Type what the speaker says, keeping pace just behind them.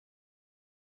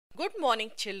Good morning,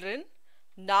 children.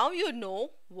 Now you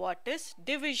know what is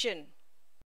division.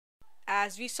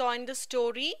 As we saw in the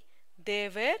story,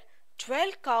 there were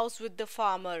 12 cows with the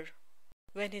farmer.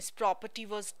 When his property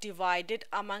was divided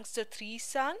amongst the 3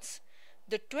 sons,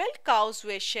 the 12 cows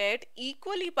were shared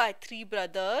equally by 3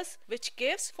 brothers, which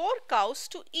gives 4 cows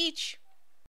to each.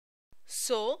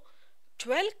 So,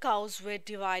 12 cows were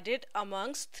divided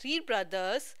amongst 3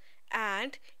 brothers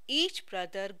and each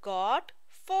brother got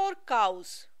 4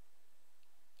 cows.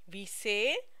 We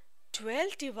say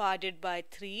 12 divided by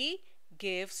 3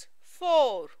 gives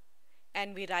 4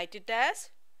 and we write it as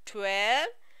 12,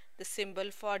 the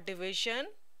symbol for division,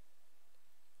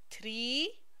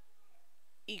 3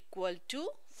 equal to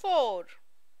 4.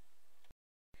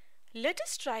 Let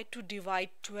us try to divide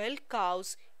 12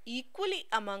 cows equally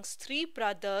amongst 3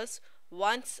 brothers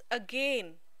once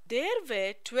again. There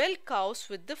were 12 cows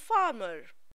with the farmer.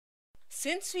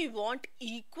 Since we want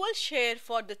equal share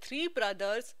for the 3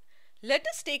 brothers, let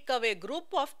us take away a group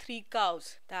of 3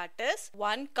 cows, that is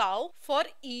 1 cow for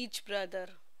each brother.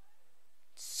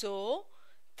 So,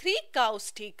 3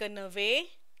 cows taken away.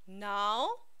 Now,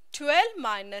 12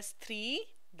 minus 3,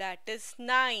 that is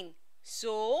 9.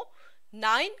 So,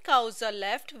 9 cows are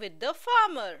left with the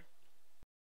farmer.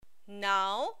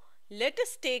 Now, let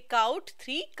us take out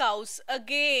 3 cows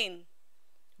again,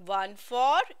 1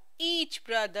 for each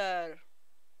brother.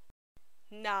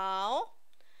 Now,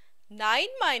 9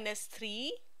 minus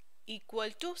 3 equal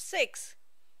to 6.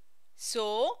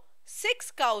 So,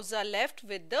 6 cows are left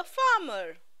with the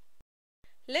farmer.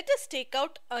 Let us take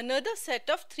out another set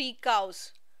of 3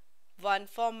 cows. 1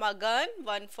 for Magan,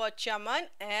 1 for Chaman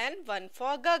and 1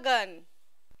 for Gagan.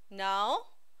 Now,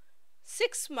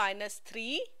 6 minus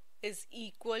 3 is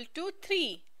equal to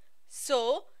 3.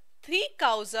 So, 3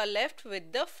 cows are left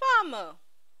with the farmer.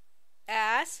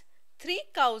 As 3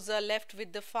 cows are left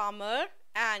with the farmer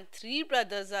and 3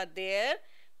 brothers are there,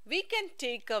 we can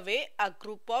take away a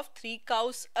group of 3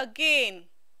 cows again.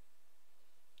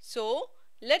 So,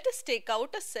 let us take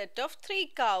out a set of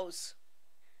 3 cows.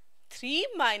 3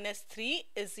 minus 3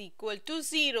 is equal to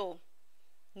 0.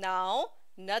 Now,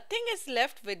 nothing is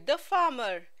left with the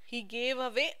farmer. He gave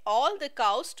away all the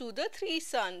cows to the 3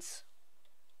 sons.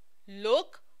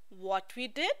 Look what we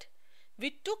did.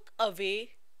 We took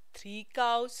away 3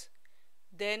 cows,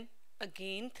 then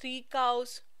again 3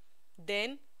 cows,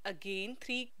 then again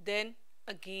 3, then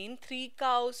again 3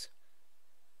 cows.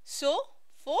 So,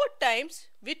 4 times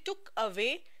we took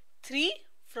away 3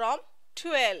 from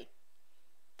 12.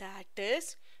 That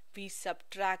is, we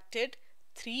subtracted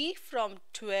 3 from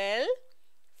 12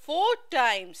 4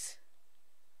 times.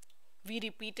 We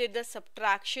repeated the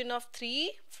subtraction of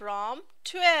 3 from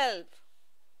 12.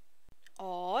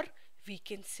 Or we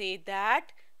can say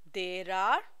that there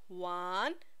are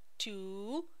 1,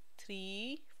 2,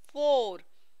 3, 4.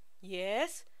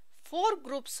 Yes, 4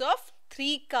 groups of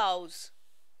 3 cows.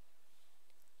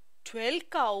 12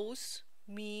 cows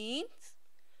means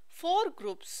 4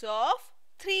 groups of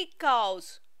 3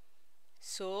 cows.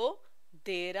 So,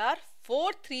 there are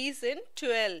 4 3s in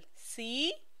 12.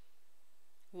 See?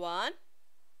 1,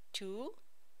 2,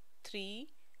 3,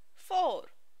 4.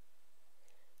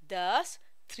 Thus,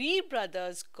 3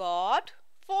 brothers got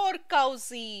 4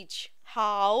 cows each.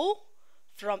 How?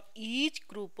 From each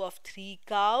group of 3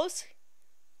 cows,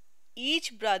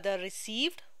 each brother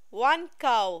received 1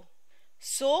 cow.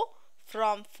 So,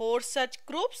 from 4 such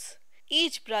groups,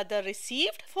 each brother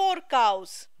received 4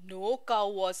 cows. No cow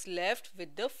was left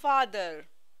with the father.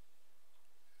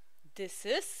 This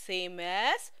is same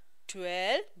as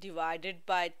 12 divided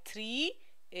by 3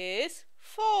 is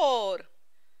 4.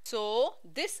 So,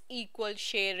 this equal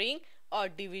sharing or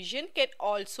division can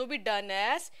also be done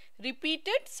as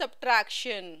repeated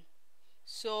subtraction.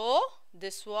 So,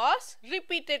 this was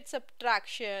repeated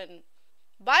subtraction.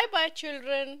 Bye bye,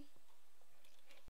 children.